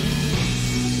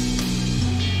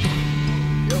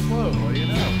 Yo, Flo, what do you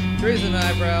know? Raise an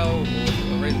eyebrow,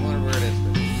 or raise one word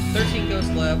instant. 13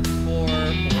 ghosts left, 4, 4,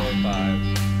 5.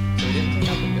 So we didn't take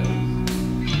out the ghosts.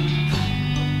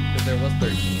 Because there was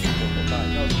 13. 4, 4, 5.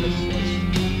 No,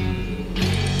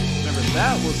 remember,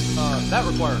 that was, that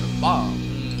required a bomb.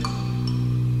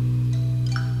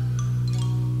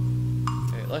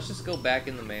 Okay, let's just go back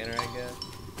in the manor, I guess.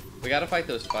 We gotta fight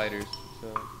those spiders,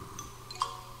 so...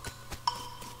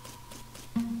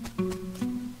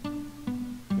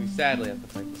 We sadly have to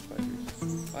fight the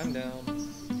spiders. I'm down.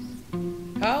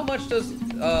 How much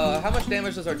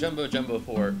damage does our Jumbo Shrimp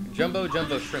 4 do?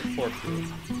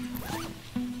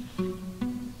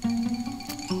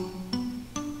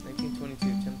 1922,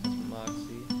 10 plus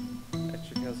Moxie.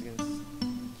 Extra kills against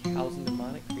cows and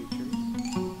demonic creatures.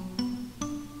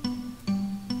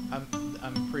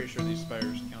 I'm pretty sure these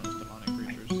spiders count as demonic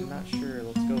creatures. I'm not sure.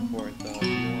 Let's go for it though if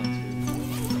you want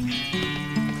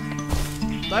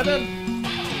to. Dive in!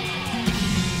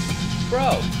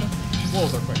 Bro!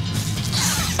 Wolves are quick.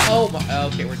 Oh my,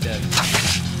 okay, we're dead.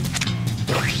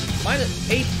 Minus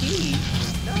AP?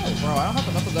 No. Bro, I don't have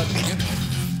enough of that to begin with.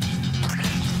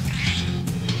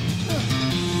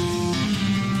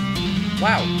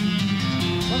 Wow.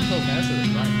 I'm so mad at this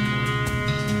right.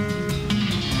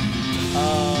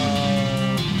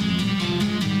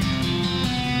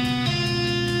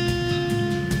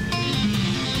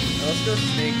 Let's go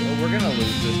snake. Oh, we're gonna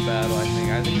lose this battle, I think.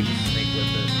 I think we just snake with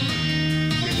it.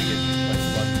 See if we get like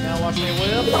lucky. Now watch me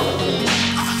whip.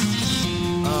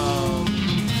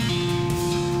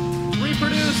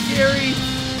 Reproduce, Gary.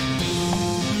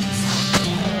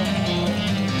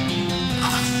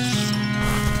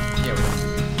 Yeah, we're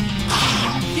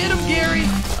done. Get him, Gary!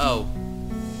 Oh.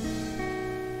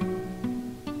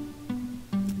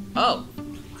 Oh.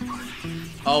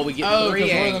 Oh, we get 3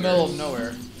 because we're in the middle of angers.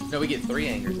 nowhere. No, we get 3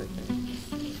 angers, I think.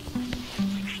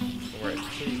 We're at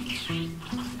 2.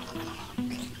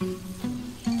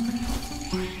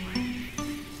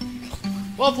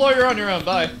 Well, Floor, you're on your own.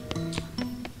 Bye.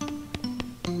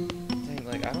 Dang,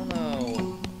 like, I don't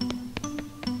know.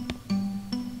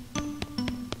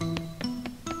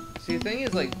 See, the thing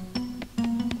is, like,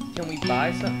 can we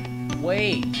buy some?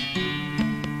 Wait.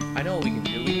 I know what we can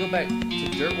do. We can go back to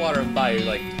Dirtwater and buy,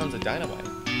 like, tons of dynamite.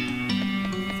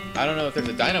 I don't know if there's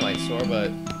a dynamite store, but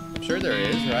I'm sure there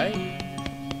is, right?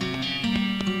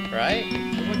 Right?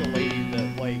 There's like a lady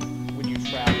that, like, when you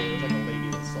travel, there's like a lady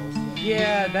that sells stuff.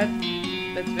 Yeah,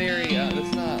 that's very,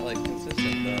 that's not, like,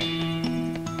 consistent, though.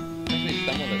 Must be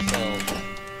someone that sells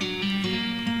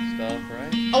stuff,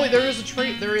 right? Oh wait, there is a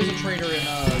trader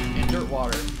in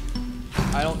Dirtwater.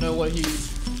 I don't know what he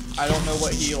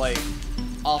like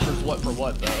offers what for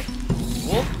what though.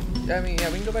 Well, I mean, yeah,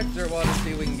 we can go back to Dirtwater and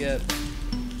see if we can get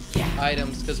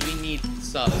items, because we need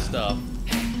some stuff.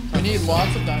 We need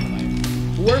lots of dynamite.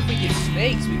 Or if we get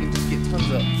snakes, we can just get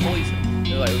tons of poison.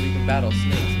 They're like, we can battle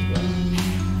snakes as well.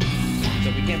 So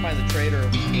if we can't find the trader,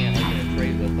 we can't, like, gonna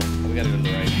trade with them. We gotta go to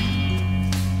the right.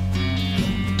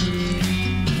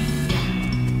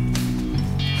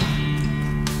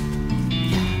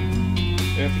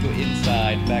 We have to go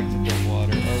inside, back to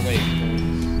Dirtwater. Or wait, I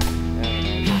don't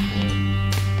know, go for it.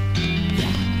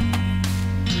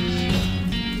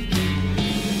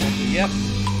 Yep.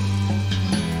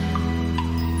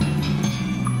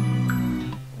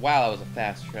 Wow, that was a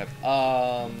fast trip.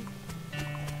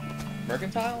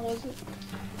 Mercantile, was it?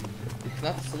 It's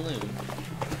not the saloon.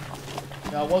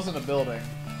 No, it wasn't a building.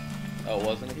 Oh, it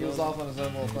wasn't a He was building? off on his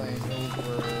own little thing.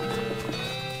 Over.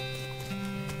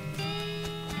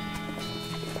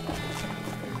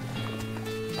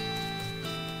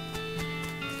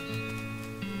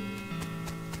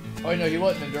 Oh no, he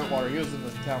wasn't in Dirtwater. He was in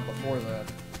the town before that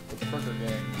with the Fricker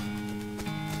gang.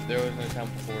 There was no town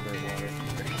before Dirtwater.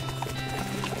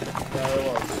 Yeah, there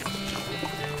was.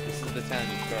 This is the town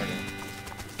you started.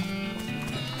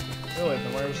 Really?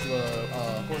 Then where's the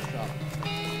horse shop?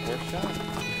 Horse shop?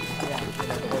 Yeah,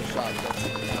 the horse shop that's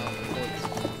in the town.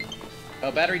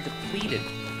 Oh, battery depleted.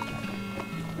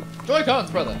 Joy-Cons,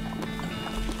 brother.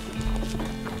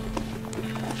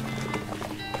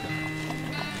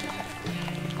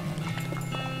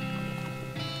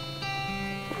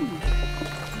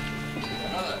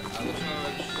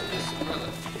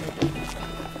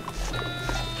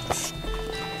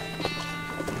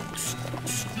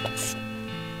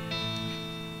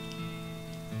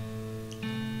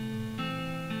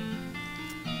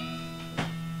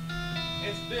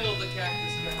 It's Bill the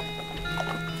Cactus Man.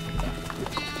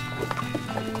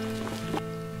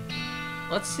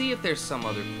 Let's see if there's some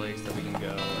other place that we can go.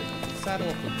 Like, saddle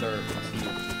up with dirt and see if we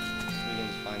can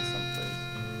just find some place.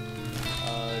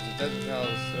 There's a desert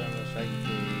house,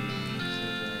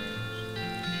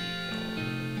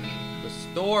 the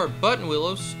store, Button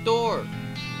Willow store.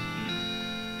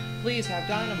 Please have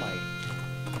dynamite.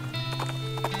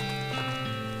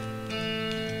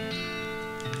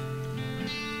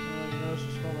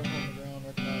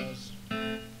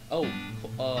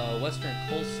 western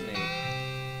coal snake.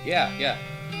 Yeah, yeah.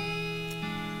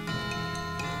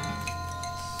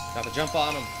 Gotta jump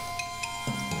on him.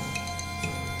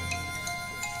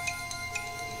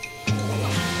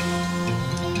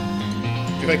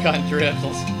 Do I got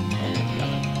dribbles? Oh my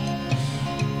god.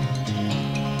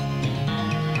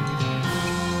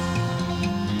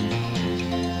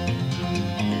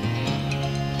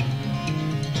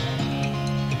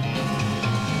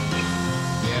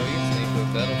 Yeah, we can sneak with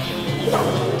Battlefield.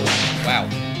 Wow.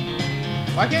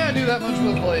 Why can't I do that much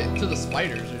with, like, to the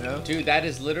spiders, you know? Dude, that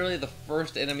is literally the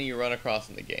first enemy you run across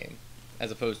in the game,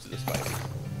 as opposed to the spiders.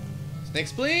 Snake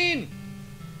spleen!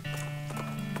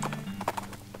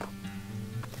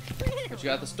 What you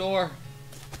got at the store?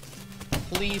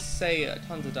 Please say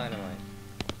tons of dynamite.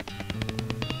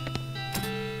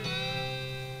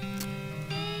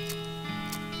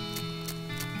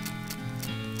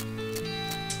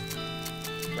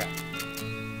 Crap.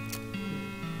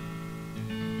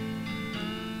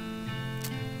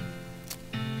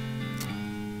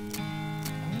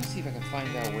 I'm gonna see if I can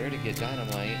find out where to get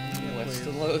dynamite west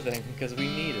of Loathing, because we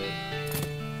need it.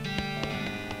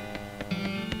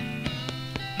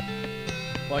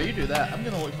 While you do that, I'm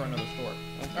gonna look for another store.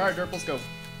 Okay. Alright, Derp, let's go.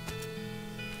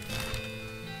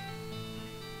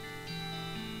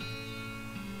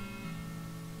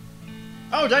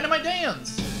 Oh, Dynamite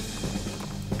Dan's!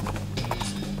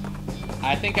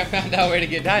 I think I found out where to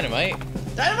get dynamite.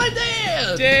 Dynamite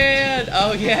Dan! Dan!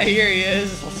 Oh yeah, here he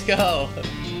is. Let's go.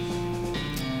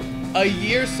 A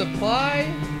year's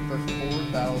supply? For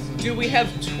 4,000. Dude, we have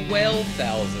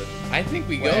 12,000. I think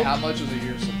we Wait, go. how much is a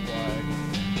year's supply?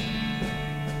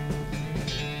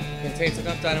 Contains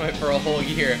enough dynamite for a whole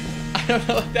year. I don't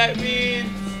know what that means.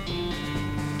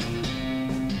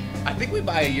 I think we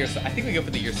buy a year. I think we go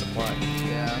for the year supply.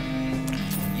 Yeah.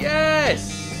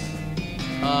 Yes.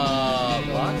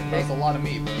 That's a lot of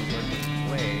meat, bro.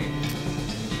 Wait.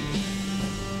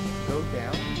 Go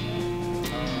down.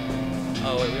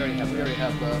 Oh wait, we already have. We already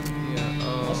have that.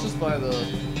 Yeah. Let's just buy the.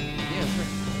 Yeah, sure.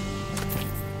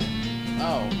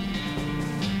 Oh.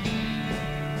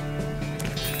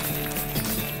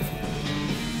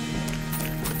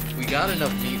 We got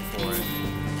enough meat for it.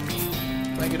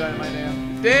 Thank you, Dynamite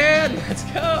Dan. Dan, let's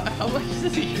go. How much is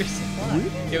a year's supply?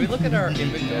 Yeah, we look at our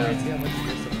inventory and see how much a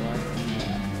year's supply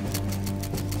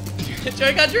is.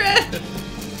 Joey got dread!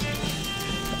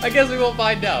 I guess we won't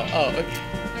find out. Oh, okay.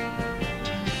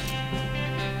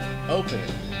 Open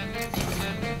it.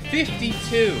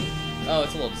 52. Oh,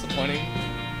 it's a little disappointing.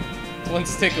 It's one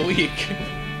stick a week.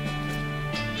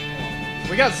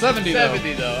 We got 70 though.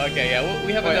 70 though. Okay, yeah,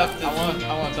 we have Wait, enough to. I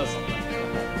want to test something.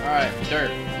 All right,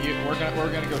 Dirt.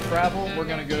 We're gonna go travel. We're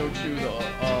gonna go to the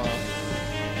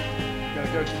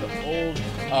old.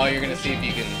 Oh, you're gonna see if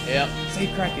you can. Yep.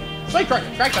 Save Kraken. Slate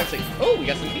Kraken. Crack that seat. Oh, we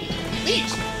got some meat.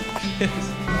 Meat. I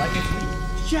like it.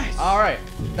 Yes. All right,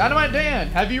 Dynamite Dan.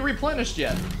 Have you replenished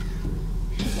yet?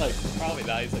 Like, probably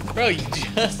not. He's like, bro, you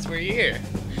just were here.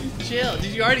 Chill.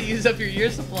 Did you already use up your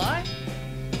year's supply?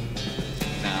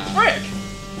 Nah. Frick.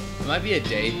 It might be a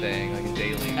day thing, like a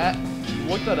daily.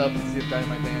 Look that up and see if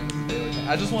Dynamite Dan is a daily thing.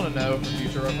 I just want to know for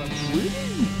future reference.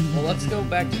 Well, let's go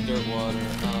back to Dirtwater.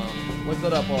 Look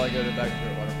that up while I go back to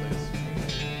Dirtwater, please.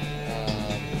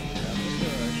 I'm just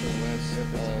gonna actually west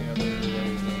of Loathing.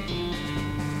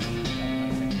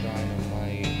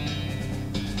 Dynamite.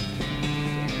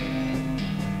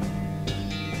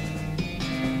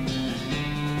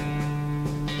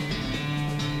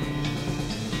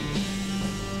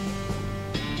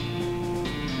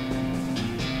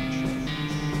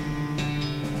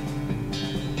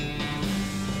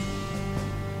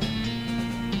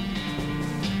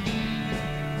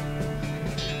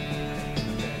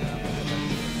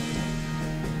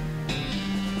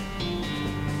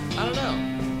 I don't know.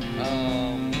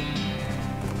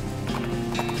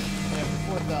 We have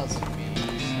 4,000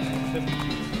 meats. 52.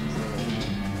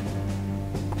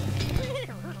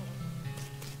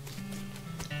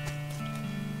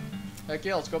 Heck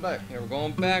yeah, let's go back. Yeah, we're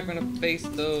going back. We're gonna face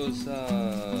those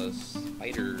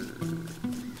spiders.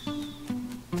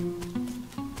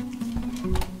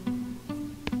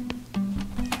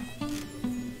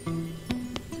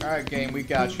 All right, game, we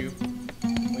got you.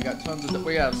 We got tons of.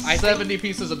 We have I 70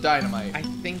 pieces of dynamite. I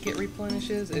think it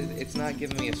replenishes. It's not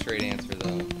giving me a straight answer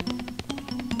though.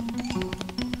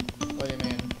 What do you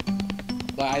mean?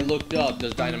 But I looked up.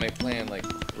 Does dynamite plan like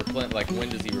when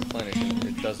does he replenish? And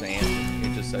it doesn't answer.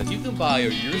 It just says you can buy a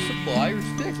year's supply or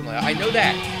sticks. I'm like, I know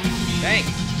that.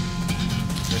 Thanks.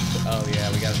 Oh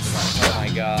yeah, we got to survive. Oh my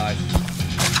god.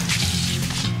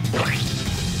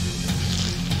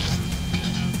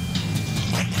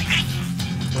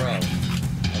 Bro.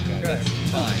 Okay, Good.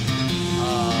 fine.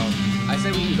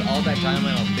 use all that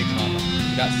dynamite on Big Mama.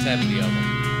 We got 70 of them.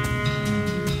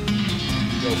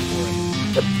 Go for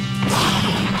it.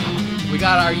 We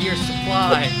got our year's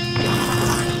supply.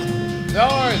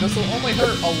 Don't worry, this will only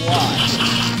hurt a lot.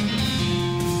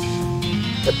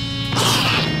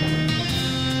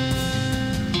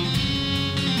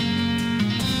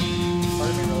 Part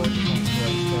of me really just wants to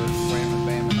like start ramming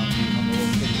bamming on the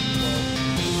little kitty as well.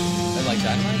 And like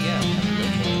dynamite? Yeah, I mean, go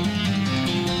for it.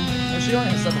 Well, she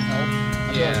only has 7 health.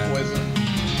 I feel Yeah. like poison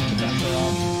defense her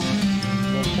off.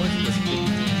 Well, poison was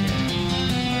 15 here.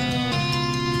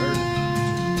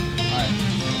 Alright.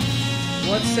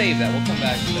 Let's save that. We'll come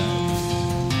back to that.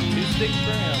 2 sticks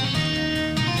for him.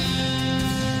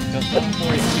 Because 1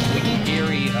 for it, we can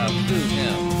Gary food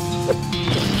him.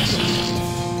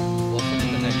 We'll put in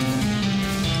the next one.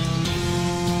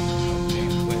 Okay,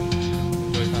 wait.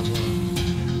 Enjoy combo.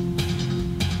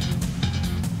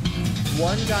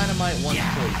 1 dynamite, 1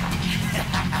 poison.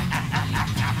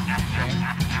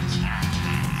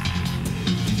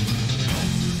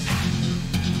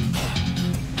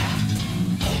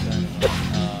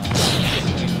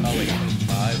 Oh wait,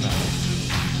 25 now.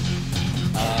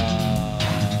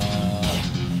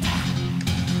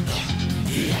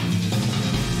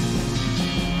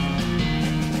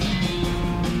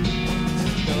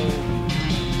 Go.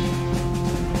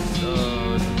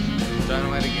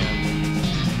 Dynamite again.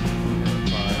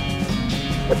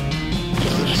 5.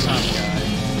 Top guy.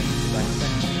 Back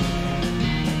second.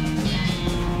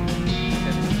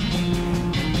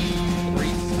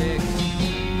 3 sticks.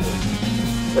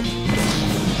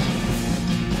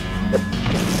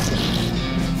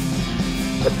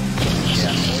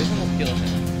 Yeah, poison will kill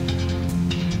him.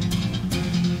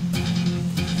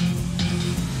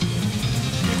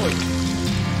 Poison.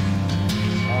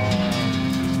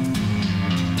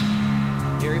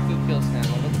 Gary Food kills him.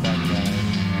 What about the bad guy?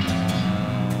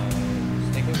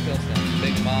 Snake Whip kills him.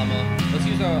 Big Mama. Let's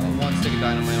use our 1 stick of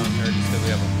dynamite on her just so we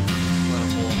have a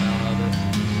plentiful amount of it.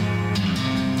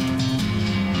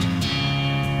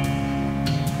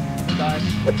 Died.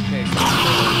 Okay, so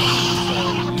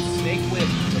you Snake Whip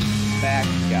the back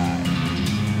guy.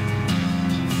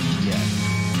 Yes.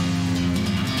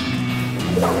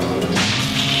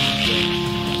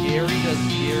 Gary does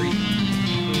Gary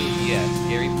Food. Yes,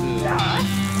 Gary Food.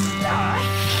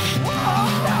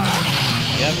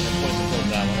 Yep, and poison kills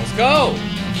that one. Let's go!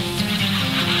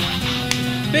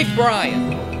 Big Brian!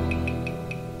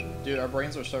 Dude, our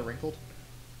brains are so wrinkled.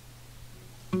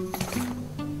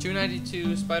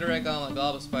 292 spider egg gauntlet,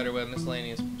 glob of spider web,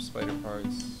 miscellaneous spider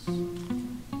parts.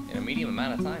 In a medium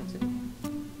amount of time, too.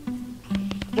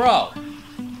 Bro!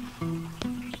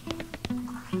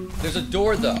 There's a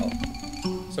door, though.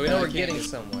 So we know we're getting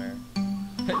somewhere.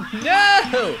 No!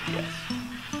 Yes.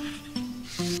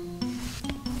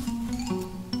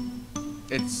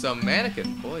 It's a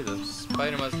mannequin. Boy, the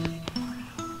spider must...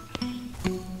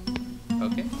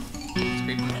 Okay. It's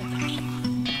creepy.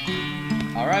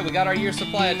 Alright, we got our year's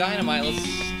supply of dynamite. Let's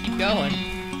keep going.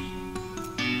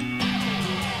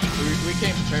 We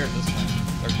came prepared this time.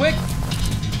 They're quick!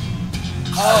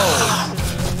 Oh!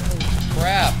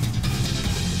 Crap.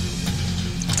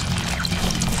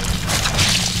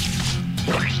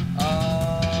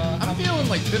 I'm feeling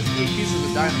like 58 pieces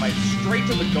of dynamite straight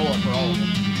to the gullet for all of them.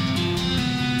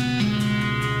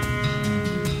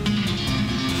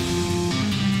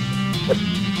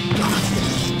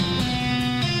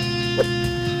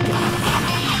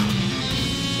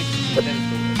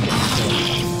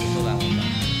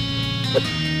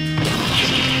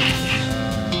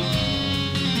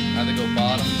 Either go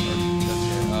bottom or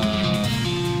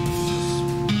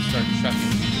start chucking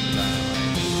the dynamite.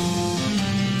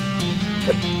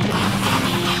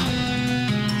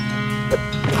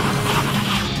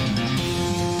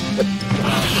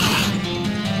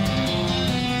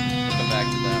 We'll come back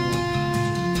to that one.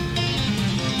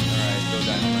 Alright, go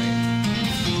dynamite.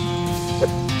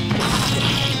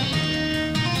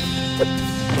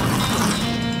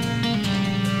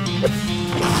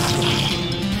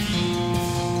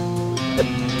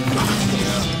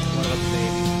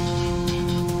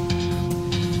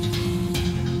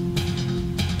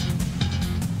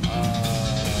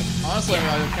 Honestly, I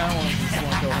kind of want to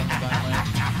go home with dynamite.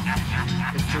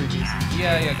 It's 3 pieces.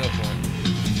 Yeah, go for it.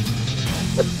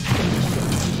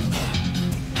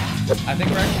 I think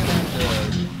we're actually gonna have to...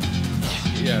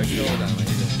 Yeah, go dynamite.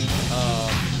 You're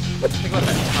good. Think about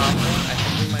that top one. I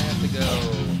think we might have to go...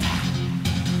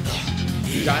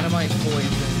 Dynamite,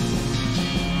 poison...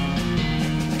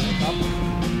 Top one?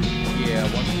 Yeah,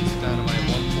 1 piece of dynamite,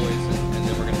 1 poison, and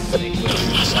then we're gonna snake with the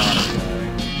bottom guy.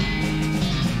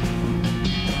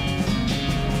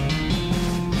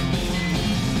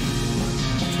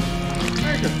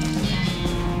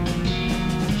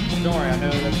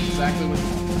 exactly what you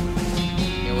want.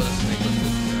 Yeah, we'll just make this.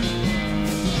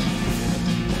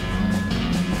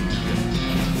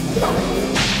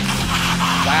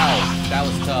 Wow, that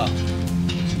was tough.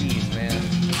 Jeez, man.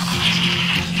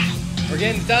 We're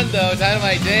getting done though.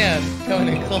 Dynamite Dan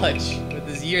coming in clutch with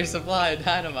his year's supply of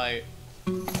dynamite.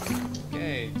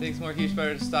 Okay, takes more huge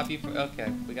spider to stop you from.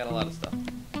 Okay, we got a lot of stuff.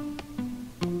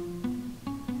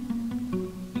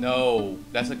 No,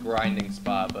 that's a grinding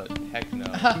spot, but heck no.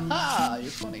 Haha, you're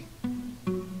funny.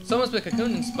 Someone's been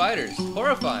cocooning spiders.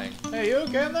 Horrifying. Hey, you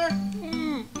okay in there?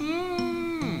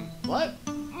 What?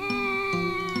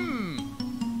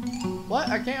 What?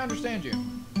 I can't understand you.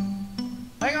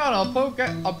 Hang on, I'll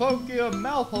poke your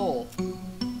mouth hole.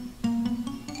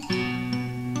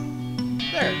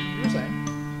 There, you were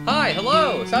saying. Hi,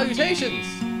 hello, salutations.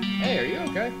 Hey, are you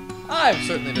okay? I've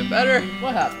certainly been better.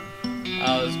 What happened?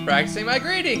 I was practicing my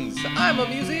greetings. I'm a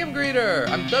museum greeter.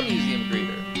 I'm the museum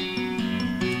greeter.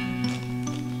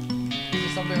 Is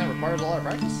this something that requires a lot of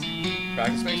practice?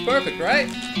 Practice makes perfect, right?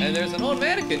 And there's an old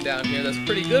mannequin down here that's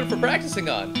pretty good for practicing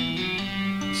on.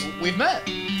 We've met.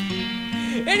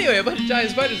 Anyway, a bunch of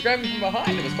giant spiders grabbed me from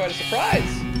behind. It was quite a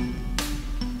surprise.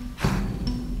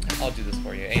 I'll do this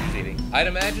for you. Ain't cheating. I'd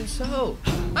imagine so.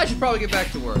 I should probably get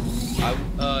back to work.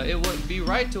 It wouldn't be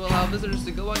right to allow visitors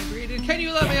to go ungreeted. Can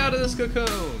you let me out of this cocoon?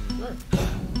 Sure.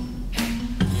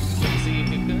 See you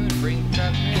cocoon. Bring the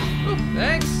trap in. Ooh,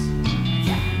 thanks.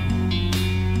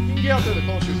 You can get out there the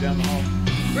coal chute down the hall.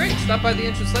 Great. Stop by the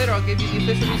entrance later. I'll give you the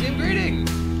official museum greeting.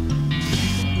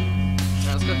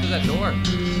 Now let's go through that door.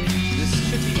 This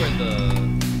should be where the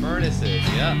furnace is.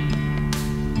 Yeah.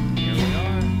 Here we are.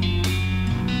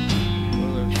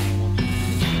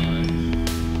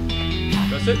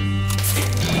 Press it.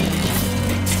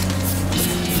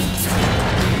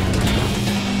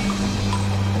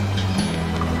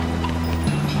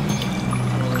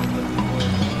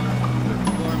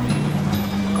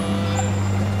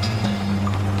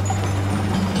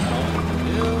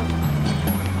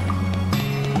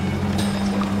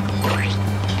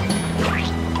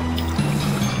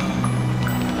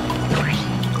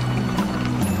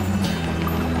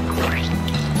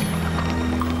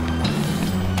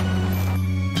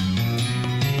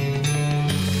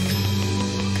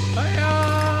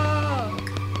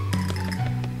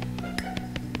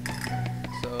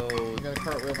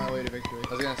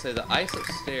 I was gonna say the ice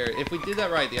upstairs. If we did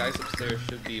that right, the ice upstairs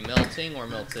should be melting or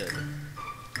melted.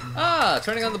 Ah,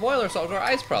 turning on the boiler solved our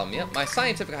ice problem. Yep, my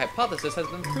scientific hypothesis has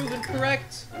been proven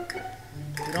correct.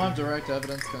 You don't have direct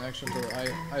evidence connection to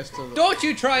the ice to the... Don't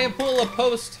you try and pull a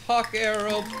post-hawk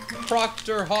arrow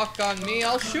Proctor Hawk on me.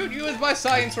 I'll shoot you with my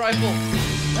science rifle.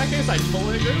 In that case, I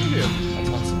totally agree with you. Let's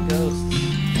want some ghosts.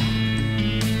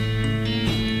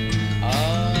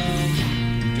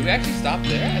 Do we actually stop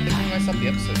there? I think we might stop the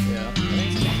episode. Yeah. I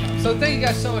think so. So thank you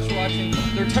guys so much for watching.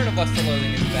 The Return of Lust to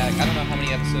Loathing is back. I don't know how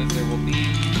many episodes there will be,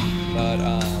 but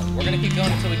we're gonna keep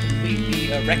going until we complete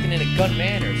the Reckonin at Gun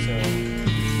Manor. So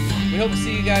we hope to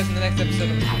see you guys in the next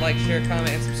episode. Like, share, comment,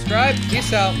 and subscribe.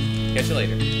 Peace out. Catch you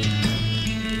later.